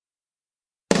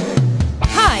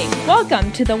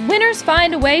Welcome to the Winners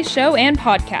Find a Way show and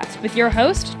podcast with your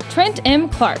host, Trent M.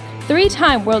 Clark,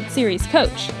 three-time World Series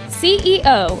coach, CEO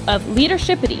of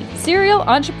Leadershipity, serial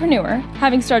entrepreneur,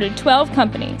 having started 12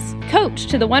 companies, coach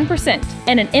to the 1%,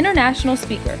 and an international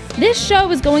speaker. This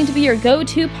show is going to be your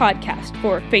go-to podcast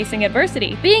for facing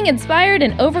adversity, being inspired,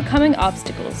 and overcoming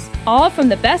obstacles, all from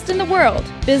the best in the world,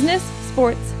 business,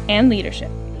 sports, and leadership.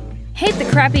 Hate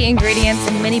the crappy ingredients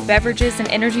in many beverages and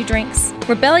energy drinks?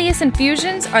 Rebellious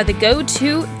Infusions are the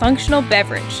go-to functional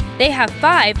beverage. They have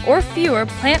 5 or fewer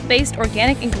plant-based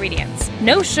organic ingredients,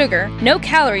 no sugar, no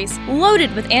calories,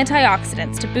 loaded with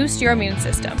antioxidants to boost your immune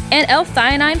system, and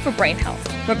L-theanine for brain health.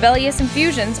 Rebellious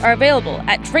Infusions are available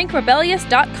at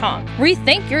drinkrebellious.com.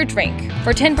 Rethink your drink.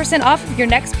 For 10% off of your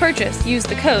next purchase, use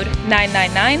the code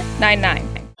 99999.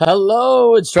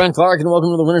 Hello, it's Trent Clark, and welcome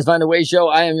to the Winners Find a Way show.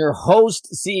 I am your host,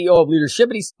 CEO of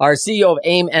Leadershipity, our CEO of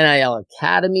AIM NIL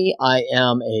Academy. I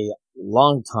am a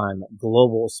longtime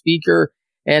global speaker,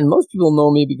 and most people know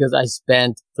me because I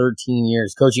spent 13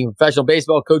 years coaching professional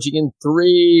baseball, coaching in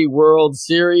 3 World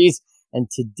Series. And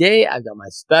today I've got my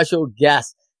special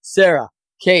guest, Sarah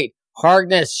Kate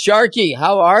Harkness. Sharky,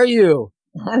 how are you?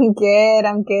 I'm good,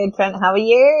 Trent. How are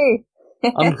you?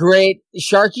 I'm great.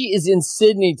 Sharky is in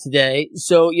Sydney today.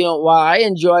 So, while I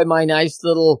enjoy my nice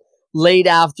little late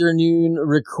afternoon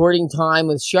recording time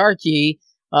with Sharky,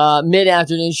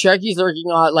 mid-afternoon, Sharky's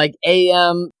working on like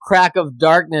AM crack of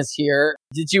darkness here.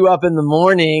 Get you up in the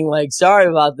morning. Sorry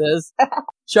about this.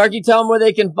 Sharky, tell them where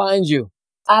they can find you.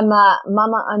 I'm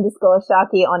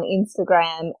mama_Sharky on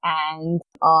Instagram and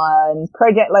on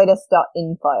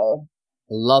projectlotus.info.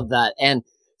 Love that. And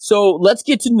so let's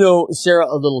get to know Sarah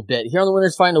a little bit. Here on the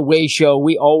Winners Find a Way show,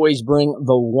 we always bring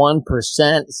the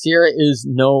 1%. Sarah is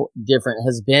no different,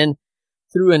 has been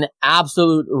through an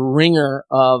absolute ringer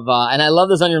of, and I love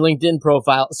this on your LinkedIn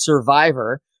profile,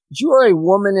 Survivor. But you are a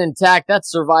woman in tech. That's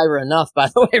Survivor enough, by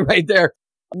the way, right there.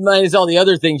 Minus all the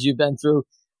other things you've been through.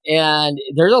 And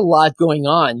there's a lot going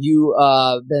on. You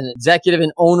been executive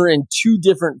and owner in 2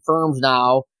 different firms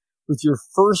now. With your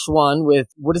first one with,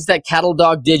 what is that, Cattle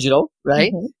Dog Digital,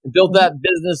 right? Mm-hmm. Built that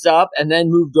business up and then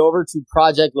moved over to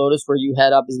Project Lotus, where you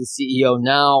head up as the CEO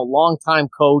now, longtime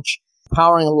coach,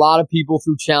 empowering a lot of people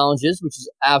through challenges, which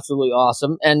is absolutely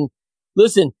awesome. And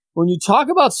listen, when you talk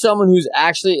about someone who's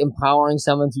actually empowering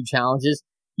someone through challenges,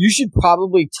 you should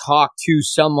probably talk to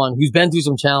someone who's been through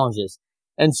some challenges.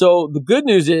 And so the good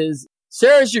news is,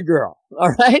 Sarah's your girl,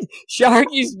 all right?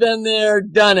 Sharky's been there,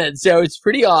 done it. So it's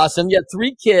pretty awesome. You have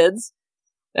 3 kids,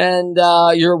 and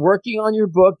you're working on your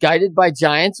book, Guided by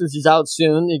Giants, which is out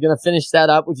soon. You're going to finish that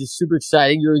up, which is super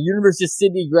exciting. You're a University of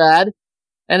Sydney grad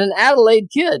and an Adelaide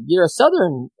kid. You're a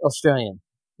Southern Australian.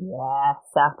 Yeah,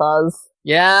 South Oz.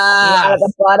 Yeah. At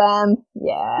the bottom.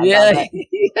 Yeah. Yeah.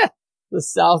 The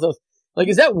South Oz.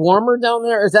 Is that warmer down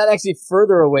there, or is that actually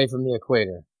further away from the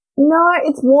equator? No,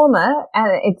 it's warmer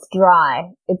and it's dry.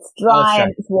 It's dry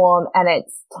and it's warm and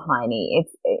it's tiny.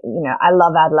 I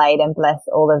love Adelaide and bless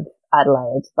all of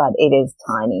Adelaide, but it is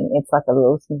tiny. It's like a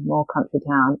little small country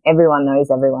town. Everyone knows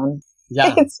everyone.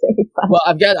 Yeah. It's really fun. Well,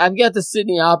 I've got the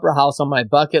Sydney Opera House on my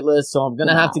bucket list, so I'm going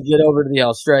to have to get over to the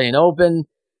Australian Open.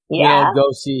 Yeah.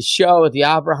 Go see a show at the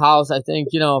Opera House. I think,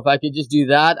 if I could just do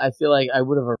that, I feel like I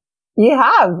would have. You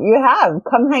have.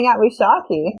 Come hang out with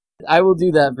Sharky. I will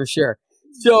do that for sure.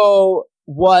 So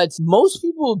what most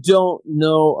people don't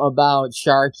know about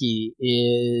Sharky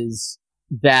is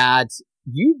that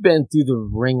you've been through the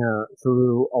ringer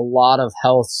through a lot of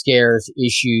health scares,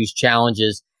 issues,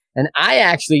 challenges. And I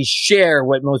actually share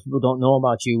what most people don't know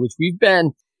about you, which we've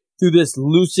been through this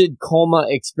lucid coma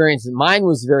experience. And mine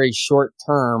was very short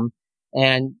term,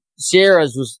 and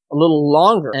Sarah's was a little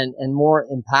longer and more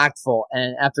impactful.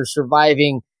 And after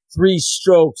surviving 3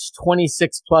 strokes,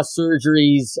 26 plus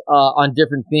surgeries on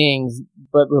different things,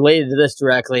 but related to this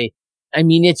directly. I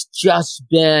mean, it's just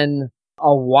been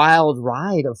a wild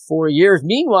ride of 4 years.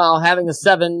 Meanwhile, having a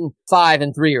 7, 5,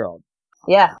 and 3-year-old.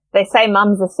 Yeah, they say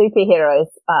mums are superheroes.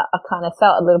 I kind of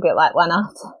felt a little bit like one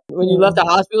after. When you left the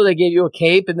hospital, they gave you a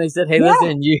cape and they said, "Hey,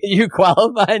 listen, you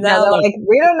qualify now." No,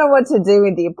 we don't know what to do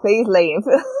with you. Please leave.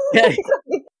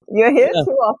 You're here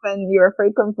too often. You're a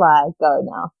frequent flyer. Go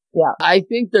now. Yeah. I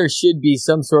think there should be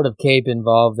some sort of cape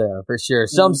involved there for sure.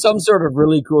 Some sort of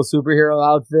really cool superhero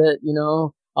outfit, I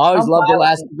always love the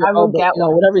last,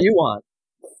 whatever you want.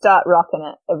 Start rocking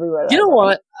it everywhere. You know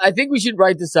what? I think we should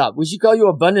write this up. We should call you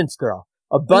Abundance Girl.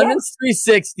 Abundance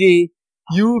 360.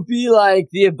 You would be like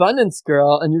the Abundance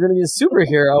Girl, and you're going to be a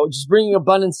superhero, just bringing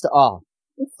abundance to all.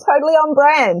 It's totally on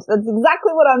brand. That's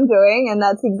exactly what I'm doing, and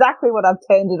that's exactly what I've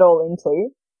turned it all into.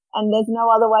 And there's no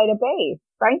other way to be,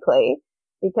 frankly.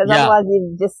 because otherwise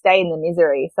you just stay in the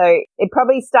misery. So it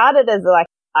probably started as like,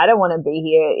 I don't want to be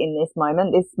here in this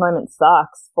moment. This moment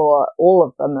sucks for all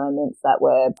of the moments that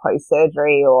were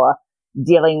post-surgery or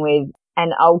dealing with.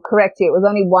 And I'll correct you, it was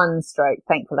only one stroke,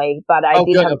 thankfully, but I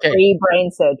did have 3 brain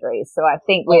surgeries. So I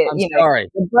think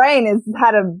the brain has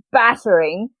had a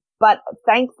battering, but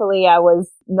thankfully I was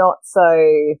not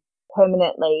so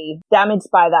permanently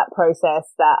damaged by that process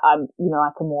that I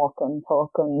can walk and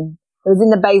talk, and it was in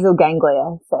the basal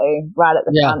ganglia. So right at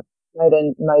the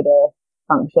front, motor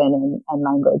function and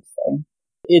language. So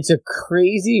it's a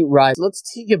crazy ride. Let's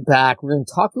take it back. We're going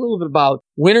to talk a little bit about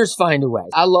winners find a way.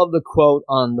 I love the quote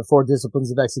on the 4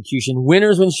 disciplines of execution.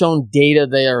 Winners, when shown data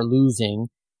they are losing,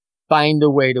 find a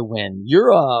way to win.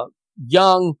 You're a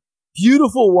young,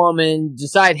 beautiful woman,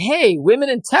 decide, hey, women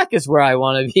in tech is where I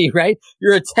want to be, right?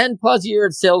 You're a 10 plus year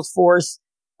at Salesforce.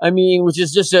 I mean, which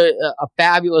is just a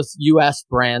fabulous US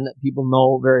brand that people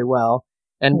know very well,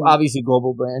 and obviously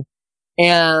global brand.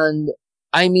 And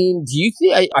I mean, do you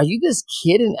think, are you this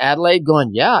kid in Adelaide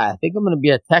going, yeah, I think I'm going to be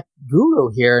a tech guru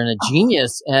here and a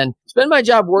genius and spend my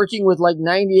job working with like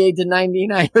 98 to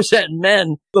 99%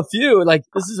 men, the few, like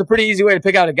this is a pretty easy way to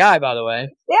pick out a guy, by the way.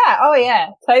 Yeah. Oh yeah,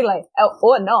 totally.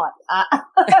 Or not.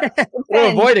 Or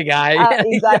avoid a guy.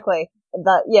 Exactly.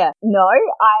 But yeah, no,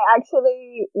 I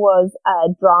actually was a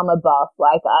drama buff.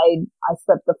 Like I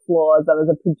swept the floors. I was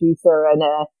a producer and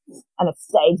a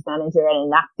stage manager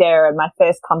and an actor. And my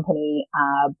first company,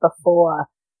 before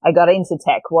I got into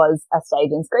tech was a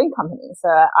stage and screen company. So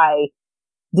I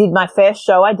did my first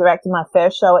show. I directed my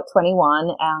first show at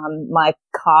 21. My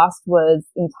cast was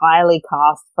entirely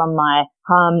cast from my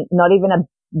home, not even a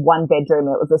 1 bedroom.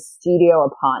 It was a studio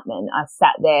apartment. I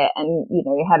sat there and,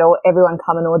 had everyone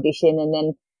come and audition, and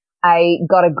then I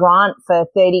got a grant for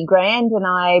 30 grand and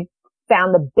I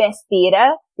found the best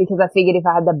theatre, because I figured if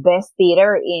I had the best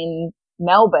theatre in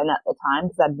Melbourne at the time,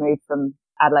 because I'd moved from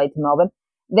Adelaide to Melbourne,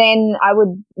 then I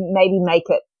would maybe make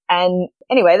it. And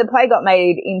anyway, the play got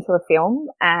made into a film,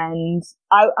 and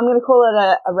I'm going to call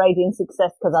it a raging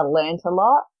success because I learned a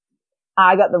lot.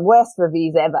 I got the worst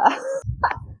reviews ever.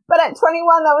 But at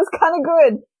 21, that was kind of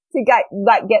good to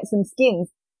get some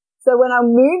skins. So when I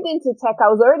moved into tech,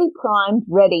 I was already primed,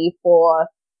 ready for,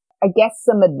 I guess,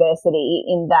 some adversity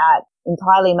in that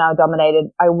entirely male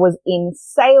dominated. I was in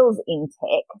sales in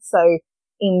tech. So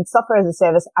in software as a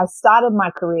service, I started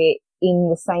my career in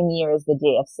the same year as the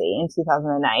GFC in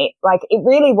 2008. Like it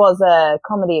really was a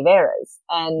comedy of errors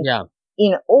and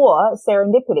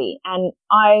serendipity. And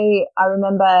I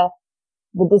remember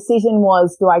the decision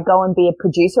was, do I go and be a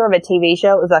producer of a TV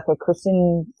show? It was like a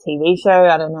Christian TV show.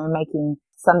 I don't know, making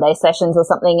Sunday sessions or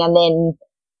something,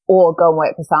 or go and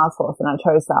work for Salesforce. And I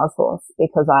chose Salesforce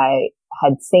because I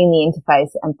had seen the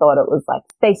interface and thought it was like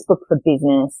Facebook for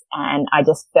business. And I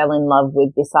just fell in love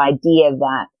with this idea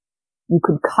that you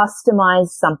could customize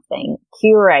something,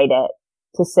 curate it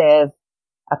to serve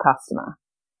a customer.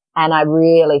 And I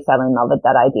really fell in love with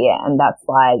that idea. And that's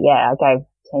why, I gave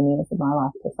 10 years of my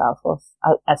life to Salesforce.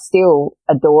 I still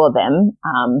adore them,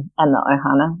 and the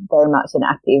Ohana, very much an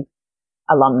active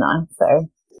alumni.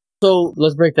 So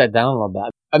let's break that down a little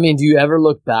bit. I mean, do you ever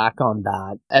look back on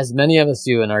that, as many of us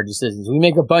do in our decisions? We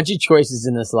make a bunch of choices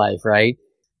in this life, right?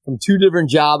 From 2 different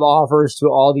job offers to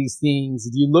all these things.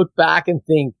 Do you look back and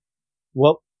think,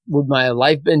 what would my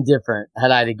life been different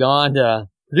had I gone to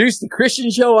produce the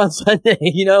Christian show on Sunday,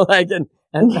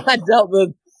 and not dealt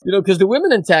with, because the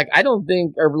women in tech, I don't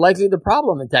think are likely the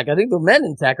problem in tech. I think the men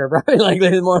in tech are probably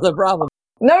likely more the problem.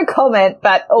 No comment,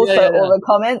 but also all the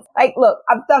comments. Like, look,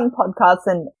 I've done podcasts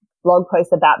and blog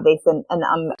posts about this, and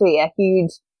I'm actually a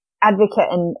huge advocate.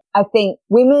 And I think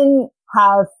women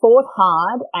have fought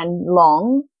hard and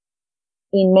long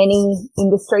in many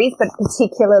industries, but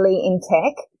particularly in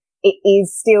tech. It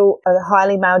is still a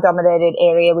highly male-dominated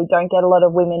area. We don't get a lot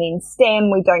of women in STEM.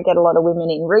 We don't get a lot of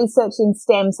women in research in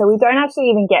STEM. So we don't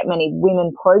actually even get many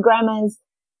women programmers.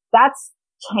 That's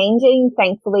changing,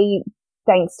 thankfully,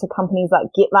 thanks to companies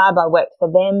like GitLab. I worked for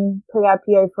them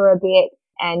pre-IPO for a bit,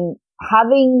 and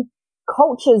having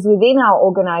cultures within our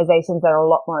organizations that are a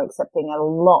lot more accepting and a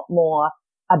lot more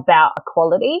about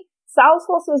equality.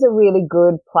 Salesforce was a really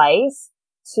good place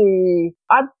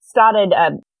I started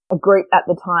a group at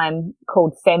the time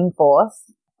called FemForce.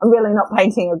 I'm really not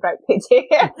painting a great picture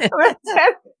here. I'm going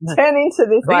to turn into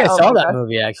this. I think I saw that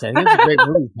movie, actually. I think it's a great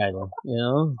movie title,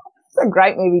 It's a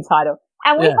great movie title.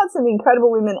 And we've had some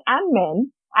incredible women and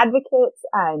men, advocates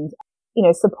and,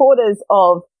 supporters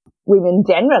of women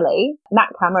generally. Matt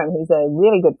Cameron, who's a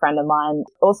really good friend of mine,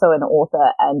 also an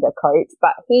author and a coach,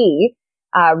 but he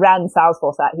ran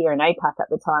Salesforce out here in APAC at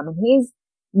the time, and he's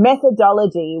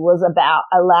methodology was about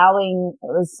it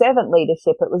was servant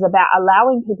leadership. It was about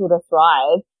allowing people to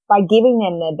thrive by giving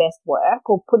them their best work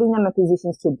or putting them in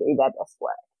positions to do their best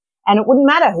work. And it wouldn't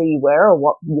matter who you were or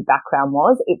what your background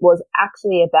was. It was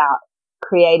actually about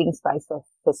creating space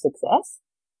for success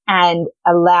and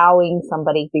allowing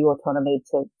somebody the autonomy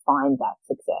to find that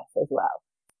success as well.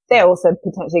 They're also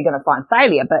potentially going to find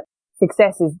failure, but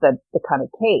success is the kind of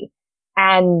key.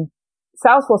 And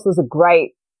Salesforce was a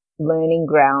great learning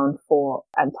ground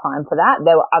and time for that.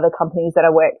 There were other companies that I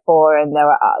worked for, and there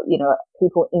were,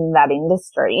 people in that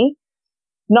industry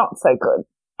not so good.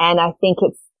 And I think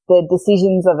it's the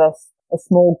decisions of a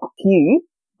small few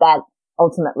that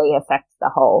ultimately affect the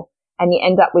whole. And you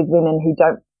end up with women who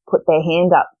don't put their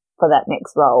hand up for that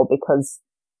next role because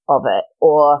of it,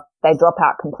 or they drop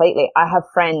out completely. I have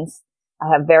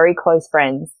very close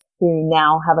friends who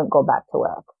now haven't gone back to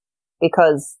work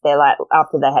because they're like,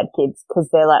 after they had kids, because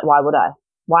they're like, why would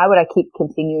I keep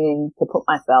continuing to put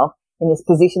myself in this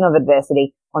position of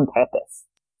adversity on purpose?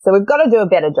 So we've got to do a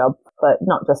better job for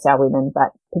not just our women, but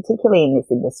particularly in this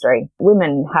industry.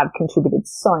 Women have contributed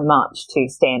so much to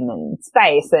STEM and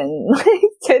space, and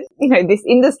this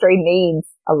industry needs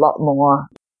a lot more.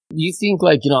 You think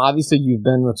obviously you've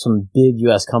been with some big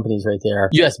U.S. companies right there,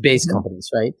 U.S.-based companies,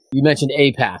 right? You mentioned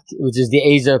APAC, which is the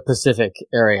Asia Pacific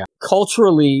area.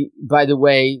 Culturally, by the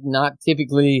way, not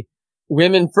typically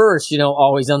women first,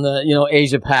 always on the,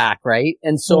 Asia Pac, right?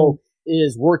 And so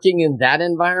is working in that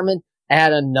environment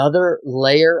add another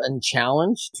layer and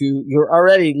challenge to, you're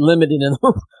already limited in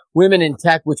women in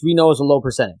tech, which we know is a low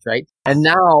percentage, right? And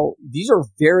now these are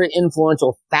very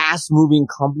influential, fast moving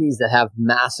companies that have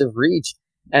massive reach.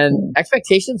 And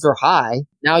expectations are high.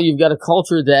 Now you've got a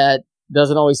culture that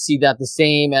doesn't always see that the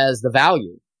same as the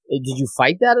value. Did you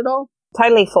fight that at all?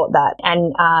 Totally fought that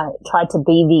and tried to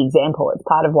be the example. It's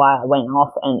part of why I went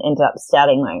off and ended up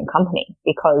starting my own company,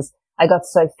 because I got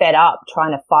so fed up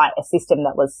trying to fight a system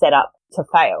that was set up to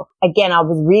fail. Again, I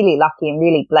was really lucky and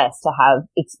really blessed to have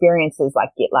experiences like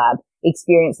GitLab,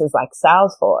 experiences like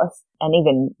Salesforce, and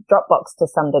even Dropbox to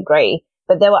some degree.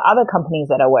 But there were other companies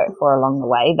that I worked for along the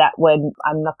way that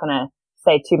I'm not going to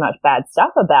say too much bad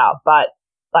stuff about, but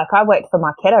like I worked for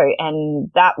Marketo,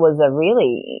 and that was a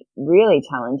really, really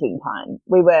challenging time.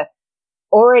 We were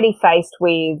already faced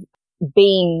with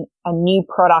being a new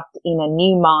product in a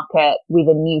new market with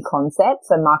a new concept.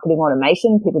 So marketing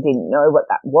automation, people didn't know what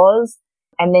that was.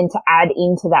 And then to add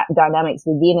into that dynamics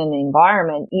within an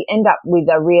environment, you end up with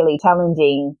a really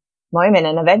challenging moment.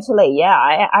 And eventually,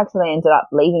 I actually ended up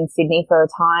leaving Sydney for a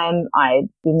time. I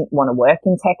didn't want to work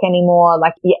in tech anymore.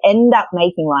 Like, you end up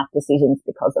making life decisions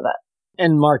because of it.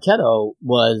 And Marketo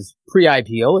was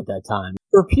pre-IPO at that time.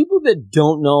 For people that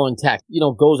don't know in tech,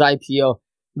 goes IPO,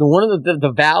 one of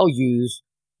the values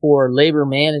for labor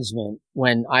management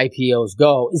when IPOs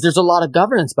go is there's a lot of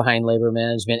governance behind labor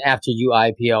management after you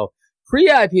IPO.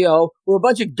 Pre-IPO, we're a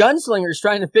bunch of gunslingers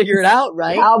trying to figure it out,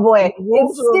 right? Cowboy.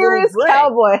 It's serious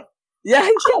cowboy. Yeah,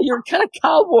 you're kind of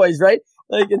cowboys, right?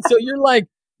 And so you're like,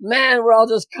 man, we're all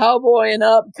just cowboying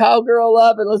up, cowgirl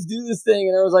up, and let's do this thing.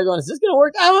 And everyone's like, is this going to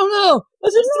work? I don't know.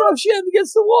 Let's just throw shit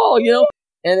against the wall,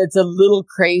 And it's a little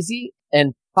crazy,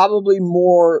 and probably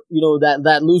more,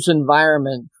 that loose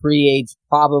environment creates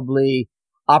probably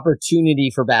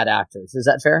opportunity for bad actors. Is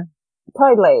that fair?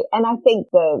 Totally. And I think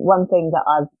the one thing that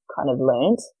I've kind of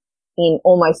learned in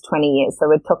almost 20 years, so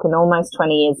we're talking almost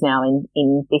 20 years now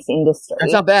in this industry.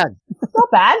 That's not bad.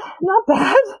 Not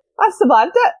bad. I've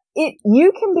survived it.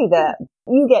 You can be that.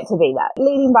 You get to be that.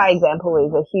 Leading by example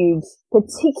is a huge,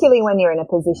 particularly when you're in a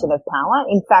position of power.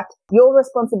 In fact, your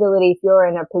responsibility, if you're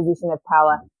in a position of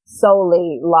power,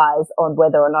 solely lies on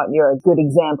whether or not you're a good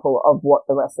example of what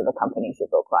the rest of the company should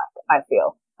look like, I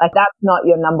feel. Like, that's not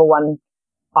your number one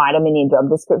item in your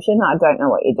job description. I don't know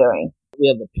what you're doing. We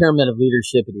have the pyramid of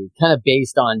leadership, kind of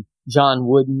based on John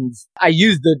Wooden's. I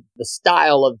use the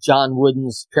style of John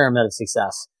Wooden's pyramid of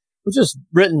success, which was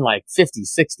written like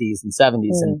 50s, 60s, and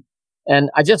 70s. And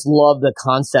I just love the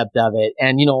concept of it.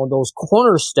 And, those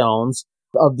cornerstones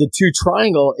of the two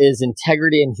triangle is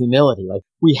integrity and humility. Like,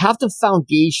 we have to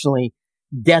foundationally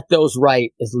get those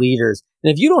right as leaders.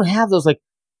 And if you don't have those,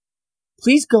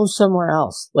 please go somewhere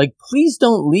else. Please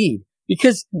don't lead,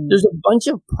 because there's a bunch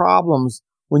of problems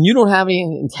when you don't have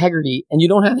any integrity and you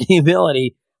don't have any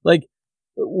humility.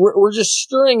 We're just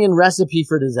stirring in recipe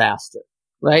for disaster,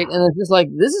 right? And it's just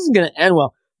this isn't going to end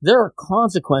well. There are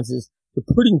consequences to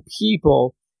putting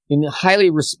people in highly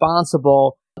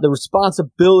responsible, the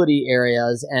responsibility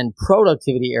areas and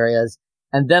productivity areas.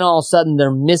 And then all of a sudden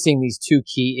they're missing these two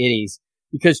key idiots,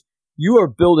 because you are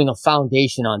building a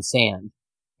foundation on sand,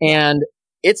 and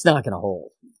it's not going to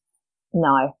hold.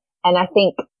 No. And I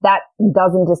think that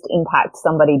doesn't just impact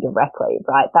somebody directly,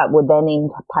 right? That will then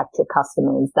impact your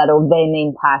customers. That'll then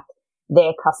impact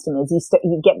their customers.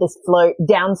 You get this flow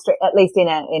downstream, at least in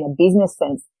a business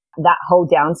sense. That whole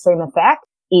downstream effect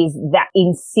is that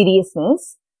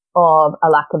insidiousness of a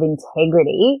lack of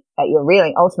integrity that you're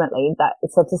really ultimately that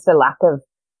it's just a lack of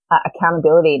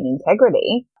accountability and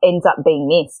integrity ends up being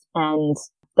missed and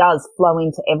does flow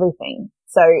into everything.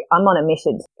 So I'm on a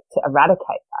mission to eradicate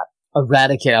that.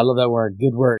 Eradicate. I love that word.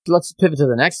 Good word. Let's pivot to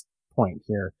the next point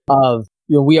here of,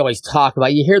 we always talk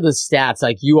about, you hear the stats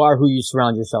like you are who you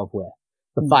surround yourself with,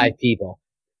 the 5 people.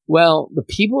 Well, the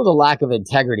people with a lack of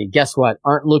integrity, guess what,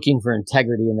 aren't looking for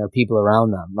integrity in their people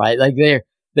around them, right? Like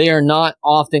they are not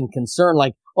often concerned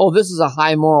like, oh, this is a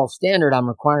high moral standard I'm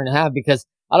requiring to have because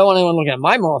I don't want anyone looking at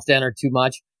my moral standard too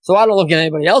much. So I don't look at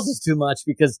anybody else's too much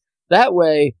because that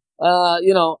way,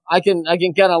 I can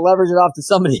kind of leverage it off to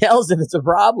somebody else if it's a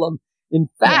problem. In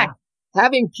fact,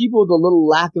 having people with a little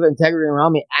lack of integrity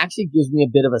around me actually gives me a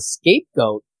bit of a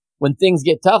scapegoat when things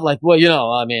get tough. Like, well,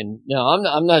 I'm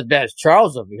not as bad as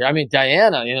Charles over here. I mean,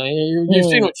 Diana, you've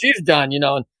seen what she's done,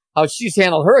 and how she's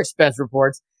handled her expense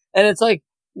reports. And it's like,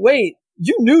 wait,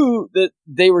 you knew that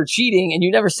they were cheating and you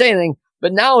never say anything,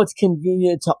 but now it's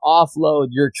convenient to offload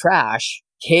your trash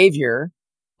behavior.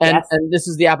 And this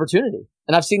is the opportunity.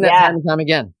 And I've seen that time and time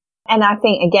again. And I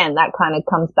think, again, that kind of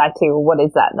comes back to what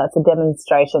is that? That's a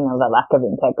demonstration of a lack of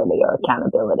integrity or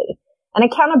accountability. And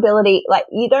accountability, like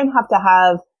you don't have to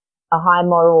have a high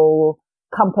moral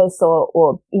compass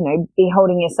or be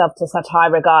holding yourself to such high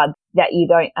regard that you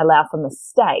don't allow for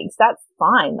mistakes. That's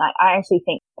fine. Like I actually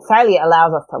think failure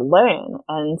allows us to learn.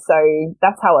 And so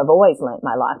that's how I've always learned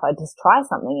my life. I just try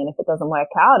something and if it doesn't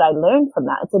work out, I learn from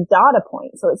that. It's a data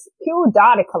point. So it's pure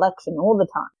data collection all the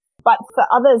time. But for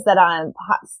others that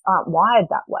perhaps aren't wired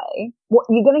that way,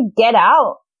 you're going to get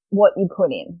out what you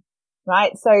put in,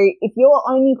 right? So if you're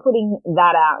only putting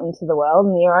that out into the world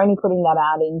and you're only putting that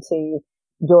out into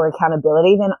your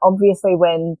accountability, then obviously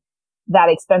when that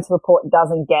expense report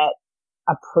doesn't get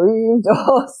approved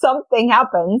or something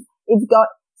happens,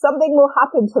 something will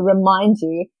happen to remind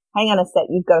you, hang on a sec,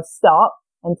 you've got to stop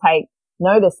and take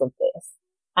notice of this.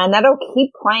 And that'll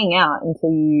keep playing out until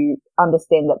you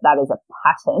understand that that is a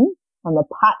pattern, and the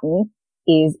pattern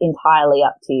is entirely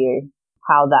up to you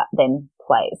how that then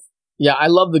plays. Yeah, I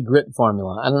love the grit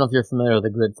formula. I don't know if you're familiar with the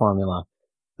grit formula,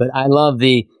 but I love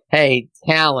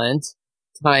talent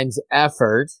times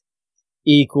effort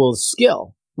equals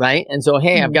skill, right? And so,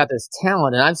 I've got this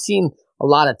talent, and I've seen a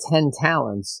lot of 10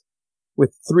 talents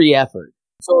with 3 effort.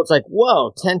 So it's like,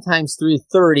 whoa, 10 times 3,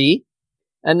 30.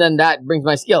 And then that brings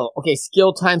my skill. Okay,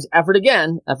 skill times effort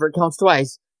again. Effort counts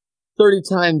twice. 30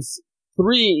 times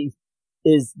 3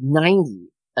 is 90.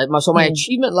 So my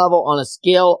achievement level on a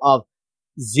scale of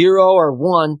 0 or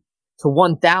 1 to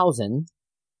 1,000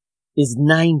 is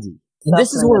 90. And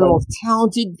this is one of the most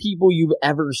talented people you've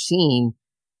ever seen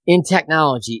in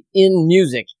technology, in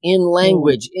music, in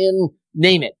language, in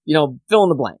name it, fill in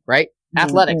the blank, right?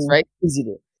 Athletics, right? Easy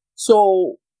to do.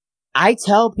 So I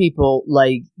tell people,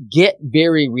 get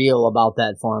very real about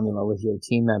that formula with your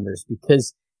team members,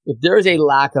 because if there's a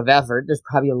lack of effort, there's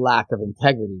probably a lack of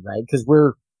integrity, right? Because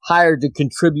we're hired to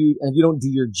contribute, and if you don't do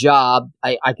your job,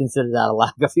 I consider that a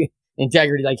lack of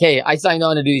integrity. Like, hey, I signed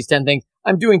on to do these 10 things.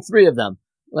 I'm doing 3 of them.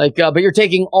 But you're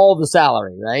taking all the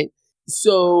salary, right?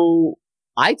 So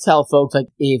I tell folks,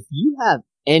 if you have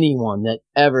anyone that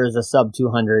ever is a sub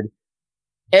 200,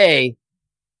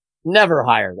 never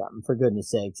hire them, for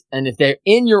goodness sakes. And if they're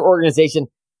in your organization,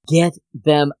 get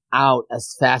them out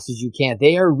as fast as you can.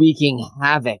 They are wreaking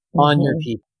havoc on your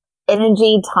people.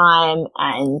 Energy, time,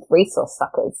 and resource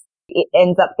suckers. It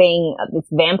ends up being this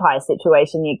vampire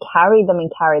situation. You carry them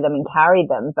and carry them and carry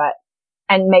them,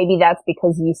 and maybe that's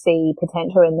because you see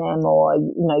potential in them, or,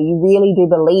 you really do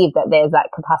believe that there's that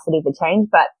capacity for change,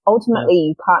 but ultimately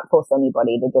you can't force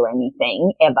anybody to do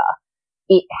anything ever.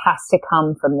 It has to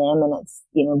come from them, and it's,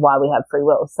 why we have free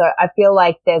will. So I feel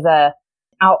like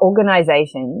our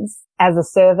organizations, as a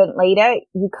servant leader,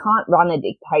 you can't run a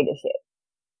dictatorship.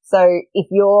 So if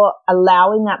you're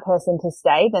allowing that person to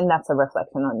stay, then that's a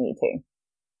reflection on you too.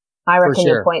 I reckon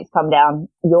your points come down,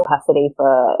 your capacity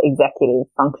for executive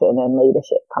function and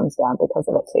leadership comes down because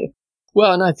of it too.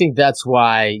 Well, and I think that's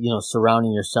why,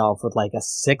 surrounding yourself with a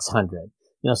 600.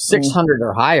 600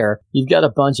 or higher, you've got a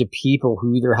bunch of people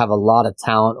who either have a lot of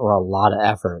talent or a lot of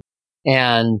effort.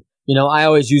 And, I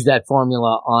always use that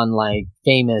formula on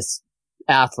famous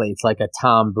athletes like a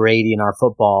Tom Brady in our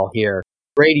football here.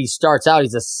 Brady starts out,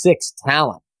 he's a 6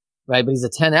 talent, right? But he's a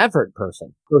 10 effort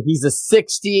person. So he's a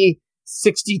 60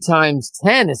 times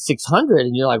 10 is 600.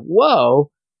 And you're like, whoa,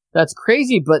 That's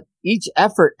crazy, but each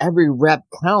effort, every rep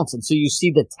counts. And so you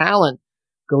see the talent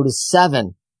go to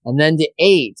 7 and then to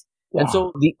 8. Yeah. And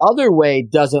so the other way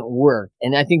doesn't work.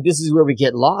 And I think this is where we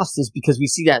get lost, is because we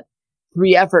see that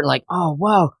 3 effort and like, oh,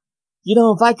 wow,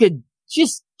 if I could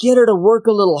just get her to work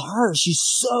a little harder. She's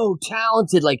so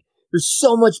talented. Like, there's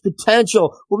so much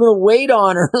potential. We're going to wait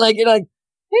on her. Like, you're like,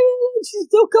 hey, man, she's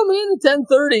still coming in at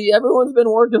 10:30. Everyone's been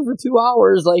working for 2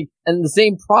 hours, like, and the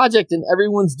same project, and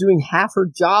everyone's doing half her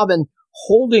job and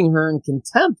holding her in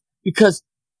contempt because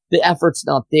the effort's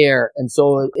not there. And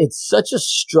so it's such a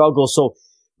struggle. So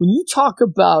when you talk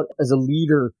about, as a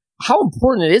leader, how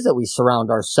important it is that we surround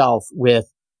ourselves with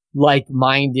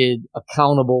like-minded,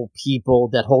 accountable people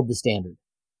that hold the standard.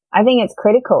 I think it's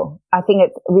critical. I think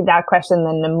it's, without question,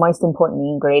 the most important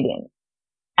ingredient.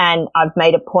 And I've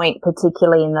made a point,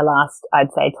 particularly in the last,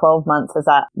 I'd say 12 months, as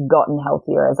I've gotten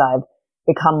healthier, as I've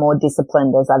become more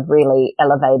disciplined, as I've really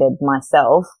elevated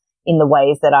myself in the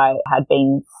ways that I had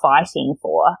been fighting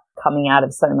for coming out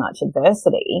of so much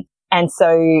adversity. And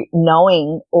so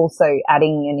knowing, also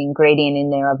adding an ingredient in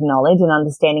there of knowledge and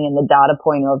understanding, and the data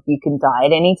point of you can die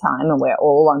at any time and we're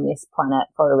all on this planet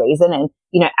for a reason. And,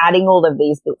 adding all of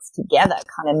these bits together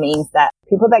kind of means that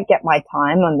people that get my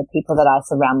time and the people that I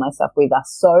surround myself with are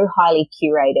so highly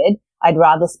curated. I'd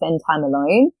rather spend time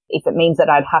alone if it means that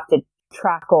I'd have to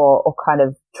track or kind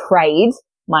of trade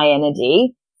my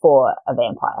energy for a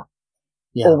vampire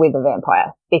or with a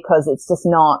vampire, because it's just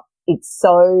not, it's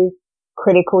so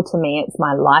critical to me. It's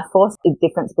my life force. The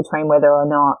difference between whether or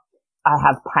not I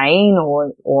have pain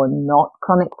or not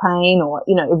chronic pain, or,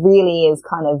 it really is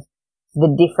kind of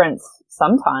the difference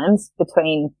sometimes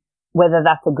between whether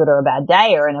that's a good or a bad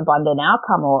day or an abundant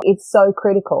outcome, or it's so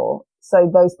critical.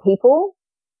 So those people,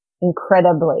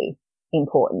 incredibly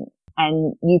important.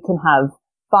 And you can have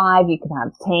 5, you can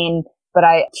have 10, but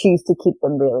I choose to keep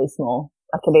them really small.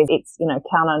 Like it's,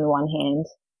 count on one hand.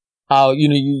 Oh,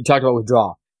 you talked about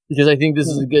withdrawal. Because I think this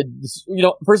is a good,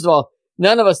 first of all,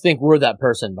 none of us think we're that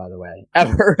person, by the way,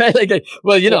 ever, right?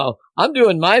 I'm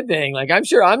doing my thing. Like, I'm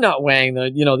sure I'm not weighing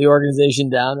the organization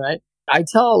down, right? I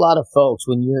tell a lot of folks,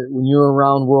 when you're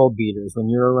around world beaters, when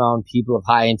you're around people of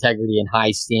high integrity and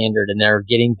high standard, and they're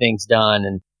getting things done,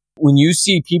 and when you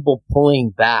see people pulling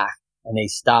back and they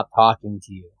stop talking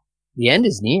to you, the end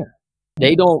is near.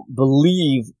 They don't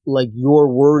believe like you're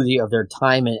worthy of their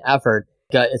time and effort.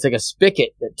 It's like a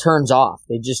spigot that turns off.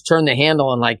 They just turn the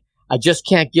handle and like, I just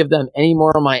can't give them any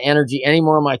more of my energy, any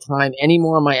more of my time, any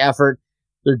more of my effort.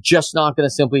 They're just not going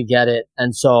to simply get it.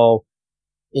 And so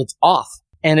it's off.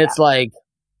 And it's like,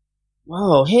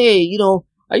 whoa, hey,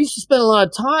 I used to spend a lot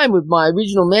of time with my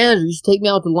regional manager. He used to take me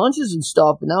out to lunches and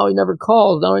stuff, but now he never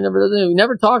calls. Now he never does it. He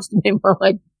never talks to me anymore.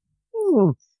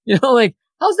 I'm like,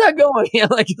 how's that going? I'm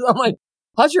like,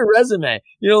 how's your resume?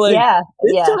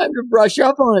 It's time to brush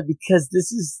up on it because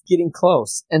this is getting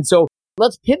close. And so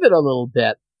let's pivot a little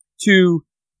bit to,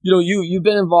 you've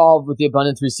been involved with the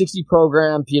Abundant 360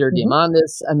 program, Peter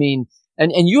Diamandis. I mean,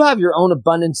 and you have your own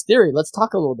abundance theory. Let's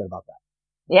talk a little bit about that.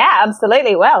 Yeah,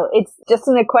 absolutely. Well, it's just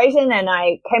an equation, and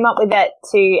I came up with it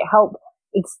to help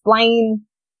explain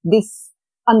this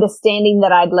understanding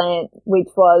that I'd learned, which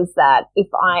was that if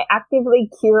I actively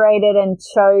curated and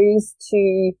chose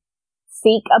to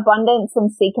seek abundance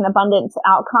and seek an abundant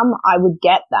outcome, I would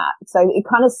get that. So it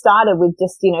kind of started with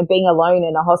just, being alone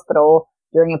in a hospital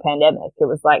during a pandemic. It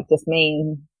was like just me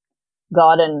and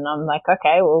God, and I'm like,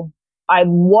 okay, well, I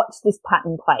watched this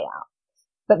pattern play out.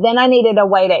 But then I needed a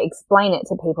way to explain it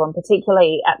to people, and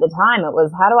particularly at the time it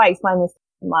was, how do I explain this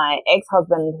to my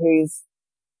ex-husband who's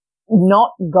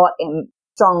not got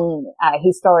strong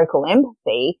historical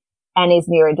empathy and is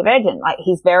neurodivergent? Like,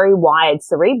 he's very wired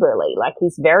cerebrally, like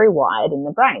he's very wired in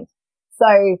the brain.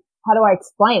 So how do I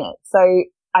explain it? So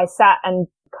I sat and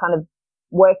kind of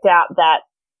worked out that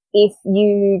if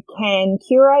you can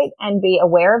curate and be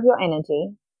aware of your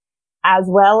energy, as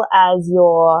well as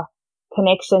your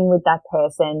connection with that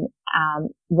person,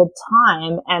 the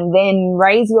time, and then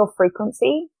raise your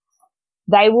frequency,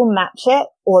 they will match it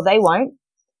or they won't.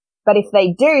 But if they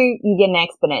do, you get an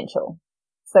exponential.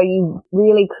 So you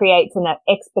really create an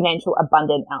exponential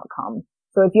abundant outcome.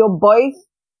 So if you're both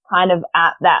kind of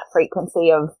at that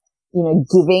frequency of,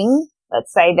 giving,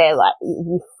 let's say they're like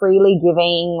you freely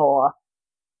giving or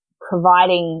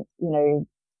providing,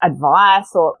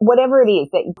 advice or whatever it is,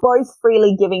 that you're both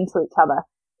freely giving to each other,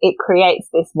 it creates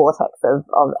this vortex of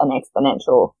an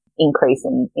exponential increase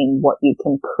in what you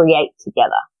can create together.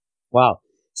 Wow.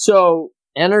 So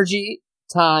energy,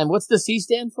 time, what's the C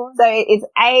stand for? So it's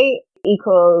A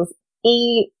equals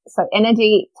E. So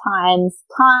energy times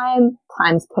time,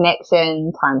 times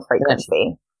connection, times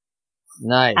frequency.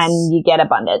 Nice. And you get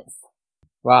abundance.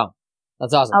 Wow.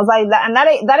 That's awesome. I was like, and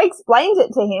that explains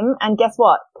it to him. And guess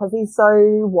what? Because he's so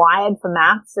wired for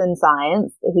maths and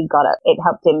science, he got it. It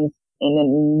helped him in a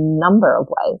number of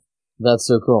ways. That's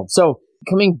so cool. So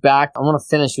coming back, I want to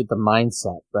finish with the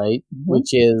mindset, right? Mm-hmm.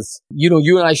 Which is,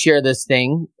 you and I share this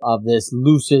thing of this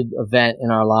lucid event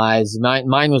in our lives.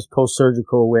 Mine was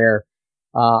post-surgical where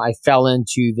I fell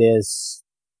into this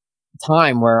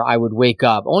time where I would wake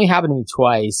up. Only happened to me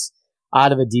twice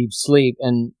out of a deep sleep,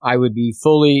 and I would be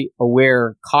fully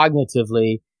aware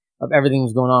cognitively of everything that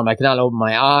was going on. I could not open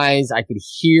my eyes. I could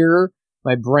hear.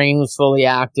 My brain was fully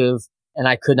active, and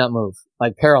I could not move,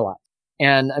 like paralyzed.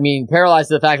 And I mean, paralyzed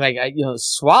to the fact, like,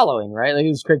 swallowing, right? Like, it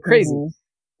was crazy.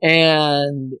 Mm-hmm.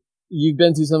 And you've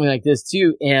been through something like this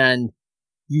too, and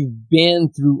you've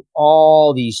been through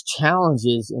all these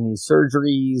challenges and these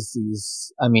surgeries,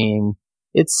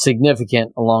 it's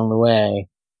significant along the way.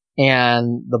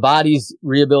 And the body's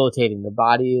rehabilitating. The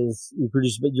body is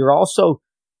reproducing, but you're also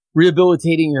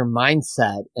rehabilitating your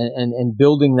mindset and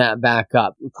building that back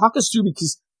up. Talk us through,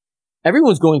 because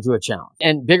everyone's going through a challenge,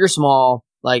 and big or small.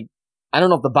 Like, I don't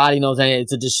know if the body knows anything.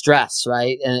 It's a distress,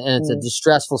 right? And it's a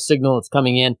distressful signal that's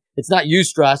coming in. It's not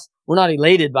eustress. We're not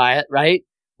elated by it, right?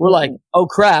 We're like, oh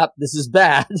crap, this is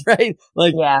bad, right?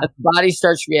 Like, the body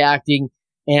starts reacting.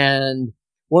 And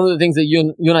one of the things that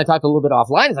you and I talked a little bit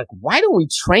offline is like, why don't we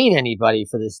train anybody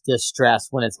for this distress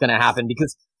when it's going to happen?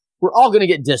 Because we're all going to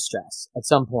get distress at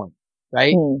some point,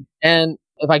 right? And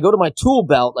if I go to my tool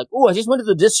belt, like, oh, I just went to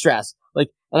the distress, like,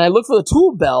 and I look for the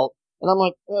tool belt, and I'm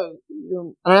like, I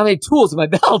don't have any tools in my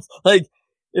belt. Like,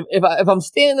 if I'm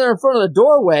standing there in front of the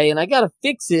doorway and I got to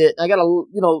fix it, I got to,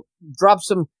 drop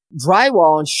some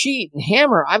drywall and sheet and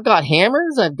hammer. I've got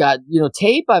hammers. I've got,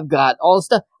 tape. I've got all this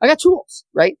stuff. I got tools,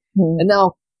 right? And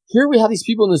now here we have these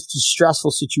people in this distressful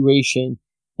situation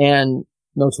and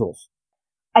no tools.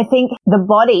 I think the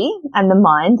body and the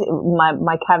mind,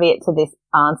 my caveat to this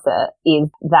answer is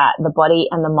that the body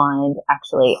and the mind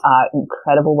actually are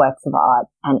incredible works of art.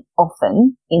 And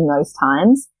often in those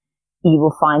times, you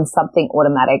will find something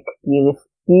automatic,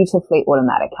 beautifully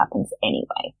automatic happens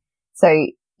anyway. So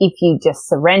if you just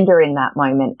surrender in that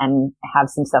moment and have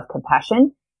some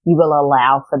self-compassion, you will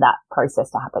allow for that process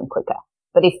to happen quicker.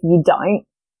 But if you don't,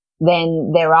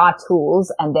 then there are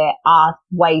tools and there are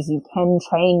ways you can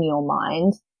train your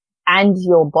mind and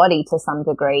your body to some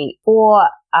degree for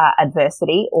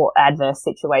adversity or adverse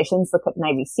situations. Look at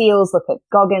Navy SEALs, look at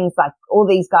Goggins, like all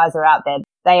these guys are out there.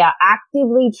 They are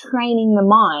actively training the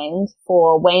mind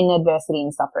for when adversity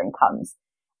and suffering comes.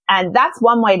 And that's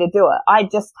one way to do it. I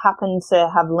just happen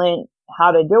to have learned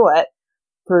how to do it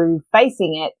through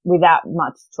facing it without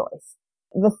much choice.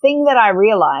 The thing that I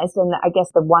realized, and I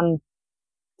guess the one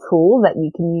tool that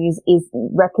you can use, is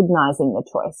recognizing the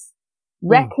choice.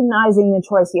 Recognizing the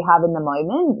choice you have in the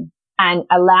moment and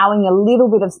allowing a little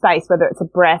bit of space, whether it's a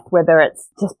breath, whether it's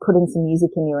just putting some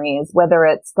music in your ears, whether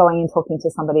it's going and talking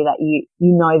to somebody that you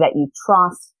know that you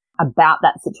trust about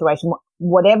that situation,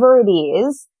 whatever it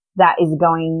is that is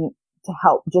going to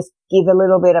help, just give a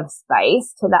little bit of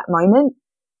space to that moment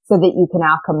so that you can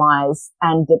alchemize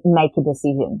and make a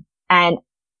decision. And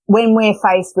when we're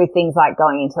faced with things like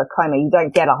going into a coma, you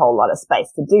don't get a whole lot of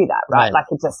space to do that, right? Like,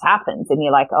 it just happens and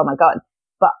you're like, oh my God.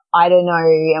 But I don't know.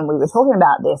 And we were talking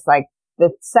about this, like the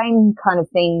same kind of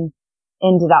thing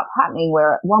ended up happening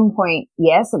where at one point,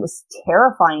 yes, it was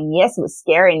terrifying. Yes, it was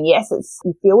scary. And yes,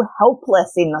 you feel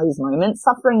helpless in those moments.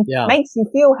 Suffering makes you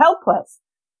feel helpless.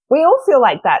 We all feel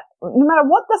like that, no matter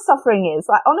what the suffering is.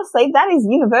 Like, honestly, that is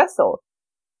universal.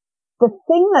 The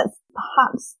thing that's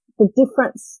perhaps the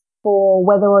difference for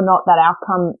whether or not that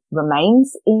outcome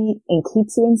remains and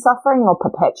keeps you in suffering or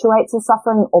perpetuates the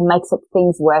suffering or makes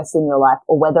things worse in your life,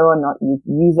 or whether or not you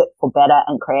use it for better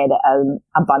and create it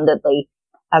abundantly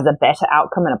as a better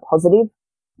outcome and a positive,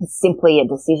 is simply a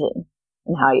decision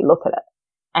and how you look at it.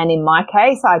 And in my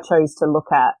case, I chose to look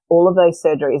at all of those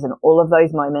surgeries and all of those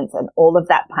moments and all of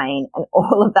that pain and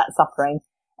all of that suffering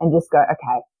and just go,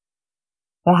 okay,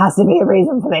 there has to be a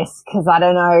reason for this, because I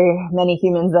don't know many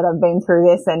humans that have been through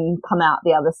this and come out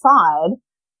the other side.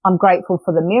 I'm grateful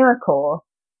for the miracle,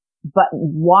 but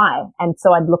why? And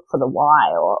so I'd look for the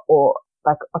why, or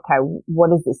like, okay, what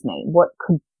does this mean? What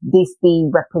could this be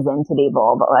representative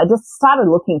of? I just started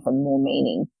looking for more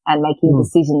meaning and making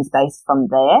decisions based from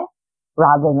there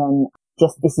rather than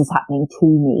just this is happening to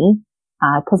me.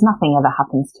 Because nothing ever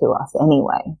happens to us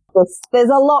anyway. There's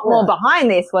a lot more behind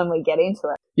this when we get into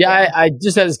it. Yeah, I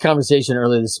just had this conversation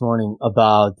earlier this morning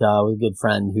about with a good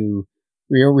friend who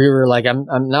we were like, I'm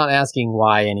not asking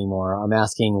why anymore. I'm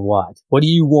asking what. What do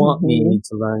you want me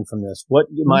to learn from this? What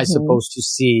am I supposed to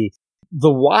see?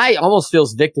 the why almost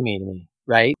feels victim-y to me,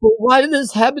 right? Well, why did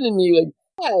this happen to me? Like,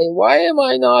 why am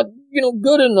I not,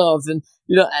 good enough? And,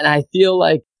 and I feel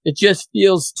like it just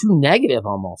feels too negative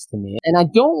almost to me. And I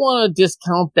don't want to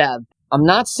discount that. I'm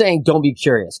not saying don't be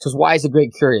curious, because why is a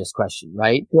great curious question,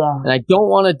 right? Yeah. And I don't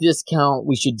want to discount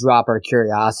we should drop our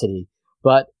curiosity,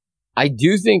 but I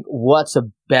do think what's a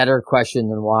better question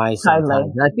than why sometimes.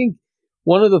 Totally. And I think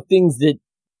one of the things that,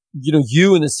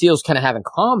 you and the SEALs kind of have in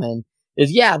common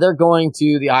is, they're going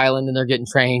to the island and they're getting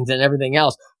trained and everything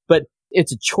else, but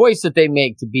it's a choice that they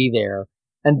make to be there.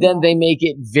 And then they make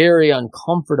it very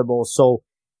uncomfortable. So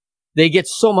they get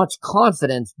so much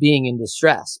confidence being in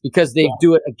distress because they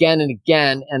do it again and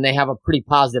again, and they have a pretty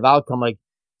positive outcome. Like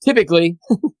typically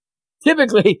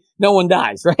no one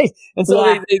dies, right? And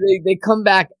so they come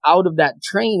back out of that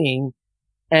training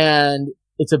and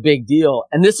it's a big deal.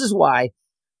 And this is why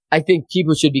I think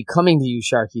people should be coming to you,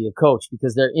 Sharky, to coach,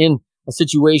 because they're in a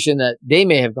situation that they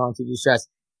may have gone through distress.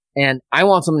 And I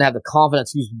want someone to have the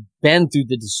confidence who's been through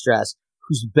the distress,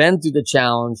 who's been through the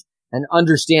challenge, and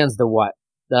understands the what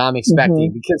that I'm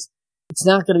expecting, because it's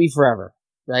not going to be forever,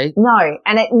 right? No,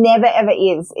 and it never ever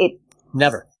is.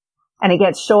 Never. And it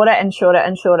gets shorter and shorter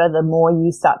and shorter the more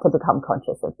you start to become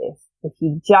conscious of this. If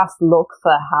you just look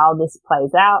for how this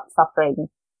plays out, suffering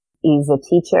is a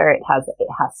teacher. It has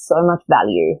so much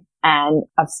value. And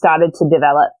I've started to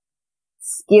develop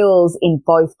skills in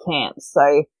both camps.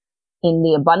 So in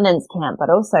the abundance camp, but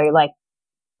also like,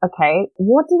 okay,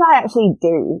 what did I actually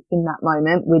do in that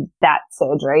moment with that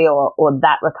surgery or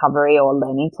that recovery or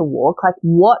learning to walk? Like,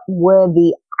 what were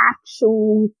the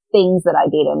actual things that I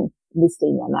did, and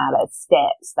listing them out as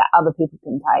steps that other people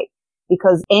can take?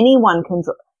 Because anyone can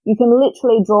you can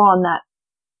literally draw on that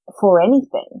for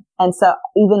anything. And so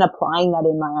even applying that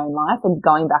in my own life and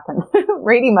going back and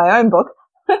reading my own book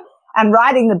and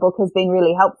writing the book has been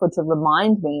really helpful to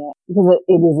remind me, because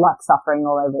it is like suffering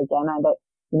all over again. And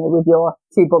with your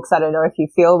 2 books, I don't know if you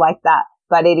feel like that,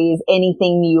 but it is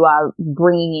anything you are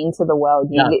bringing into the world,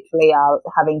 you literally are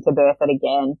having to birth it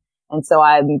again. And so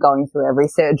I'm going through every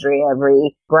surgery,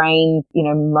 every brain,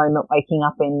 moment waking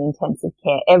up in intensive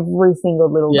care, every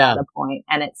single little data point.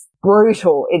 And it's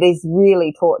brutal. It is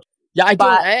really torture. Yeah,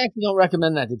 I actually don't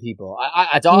recommend that to people.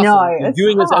 It's awesome. No, You're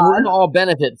doing this, and we're going to all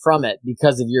benefit from it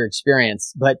because of your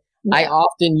experience. But I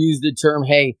often use the term,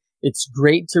 hey, it's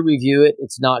great to review it.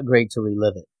 It's not great to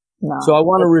relive it. No, so I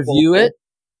want to review it,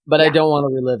 but I don't want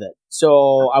to relive it.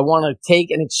 So I want to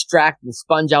take and extract and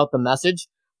sponge out the message.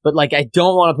 But I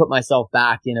don't want to put myself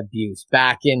back in abuse,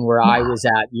 back in where I was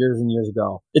at years and years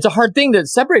ago. It's a hard thing to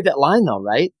separate that line though,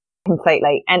 right?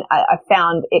 Completely. And I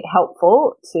found it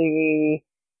helpful to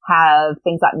have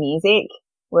things like music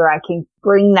where I can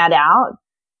bring that out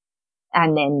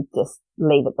and then just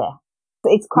leave it there.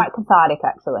 It's quite cathartic,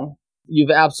 actually. You've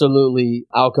absolutely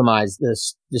alchemized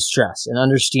this distress and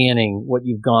understanding what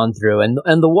you've gone through and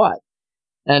the what.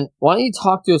 And why don't you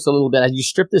talk to us a little bit as you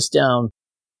strip this down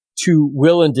to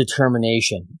will and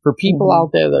determination. For people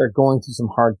out there that are going through some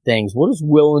hard things, what does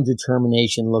will and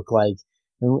determination look like?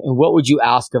 And what would you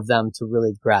ask of them to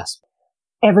really grasp?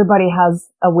 Everybody has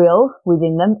a will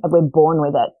within them, and we're born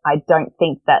with it. I don't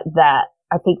think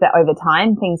I think that over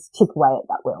time things chip away at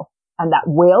that will. And that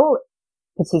will,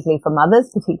 particularly for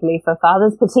mothers, particularly for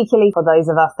fathers, particularly for those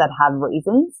of us that have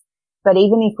reasons. But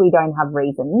even if we don't have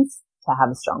reasons to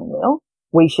have a strong will,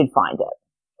 we should find it.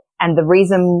 And the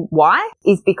reason why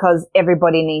is because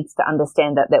everybody needs to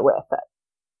understand that they're worth it.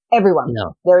 Everyone.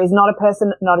 No. There is not a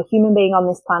person, not a human being on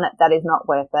this planet that is not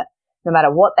worth it. No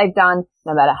matter what they've done,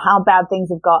 no matter how bad things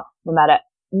have got, no matter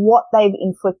what they've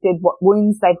inflicted, what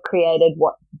wounds they've created,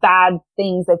 what bad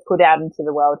things they've put out into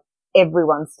the world,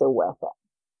 everyone's still worth it.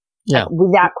 Yeah.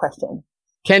 Without question.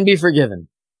 Can be forgiven.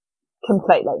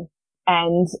 Completely.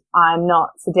 And I'm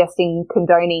not suggesting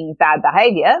condoning bad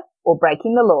behavior or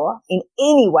breaking the law in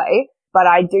any way, but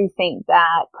I do think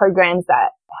that programs that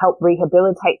help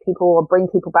rehabilitate people or bring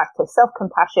people back to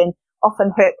self-compassion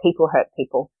often hurt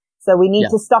people. So we need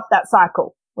to stop that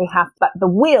cycle. But the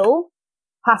will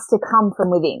has to come from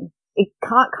within. It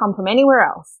can't come from anywhere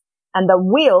else. And the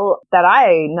will that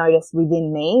I noticed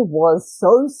within me was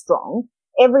so strong.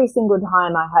 Every single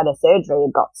time I had a surgery,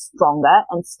 it got stronger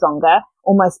and stronger,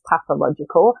 almost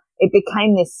pathological. It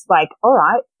became this all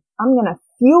right, I'm going to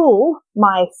fuel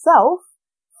myself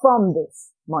from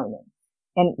this moment.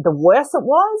 And the worse it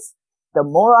was, the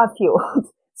more I fueled.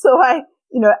 So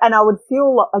and I would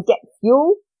get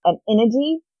fuel and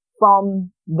energy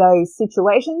from those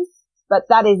situations, but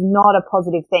that is not a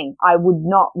positive thing. I would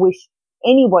not wish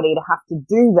anybody to have to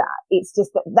do that. It's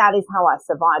just that is how I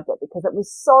survived it, because it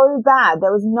was so bad.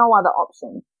 There was no other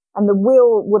option, and the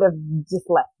will would have just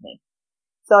left me.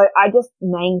 So I just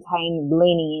maintain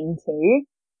leaning into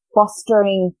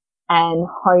fostering and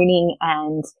honing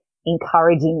and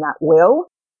encouraging that will,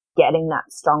 getting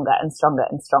that stronger and stronger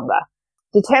and stronger.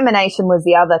 Determination was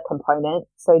the other component.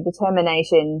 So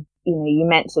determination, you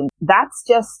mentioned, that's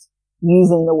just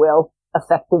using the will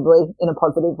effectively in a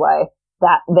positive way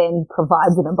that then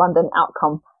provides an abundant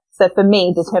outcome. So for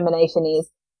me, determination is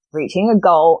reaching a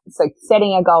goal. So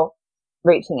setting a goal,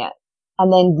 reaching it,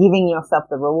 and then giving yourself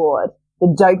the reward, the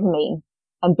dopamine,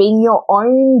 and being your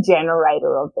own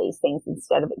generator of these things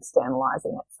instead of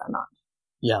externalizing it so much.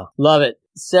 Yeah, love it.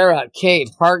 Sarah, Kate,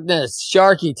 Harkness,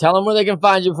 Sharky, tell them where they can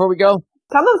find you before we go.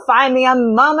 Come and find me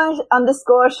on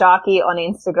mama_Sharky on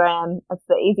Instagram. That's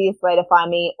the easiest way to find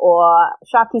me, or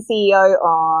Sharky CEO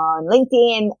on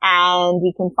LinkedIn. And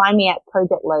you can find me at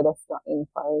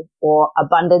projectlotus.info or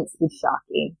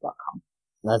abundancewithsharky.com.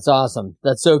 That's awesome.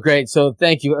 That's so great. So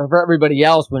thank you. For everybody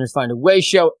else, Winners Find a Way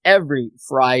show every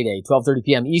Friday, 12:30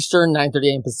 p.m. Eastern,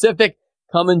 9:30 a.m. Pacific.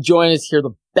 Come and join us. Hear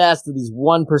the best of these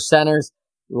one percenters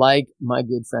like my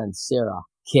good friend Sarah,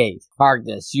 Kate,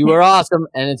 Harkness. You are awesome.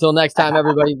 And until next time,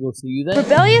 everybody, we'll see you then.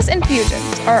 Rebellious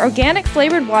Infusions are organic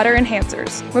flavored water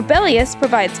enhancers. Rebellious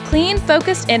provides clean,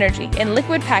 focused energy in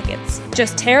liquid packets.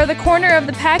 Just tear the corner of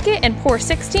the packet and pour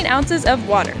 16 ounces of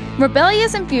water.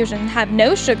 Rebellious Infusions have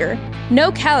no sugar,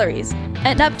 no calories,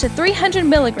 and up to 300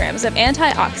 milligrams of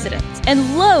antioxidants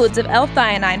and loads of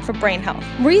L-theanine for brain health.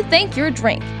 Rethink your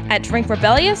drink at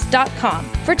drinkrebellious.com.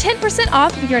 For 10%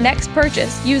 off of your next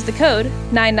purchase, use the code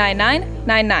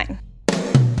 99999.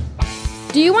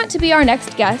 Do you want to be our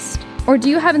next guest? Or do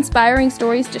you have inspiring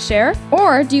stories to share?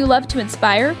 Or do you love to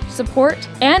inspire, support,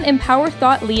 and empower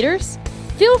thought leaders?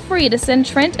 Feel free to send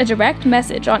Trent a direct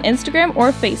message on Instagram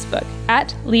or Facebook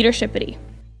at Leadershipity.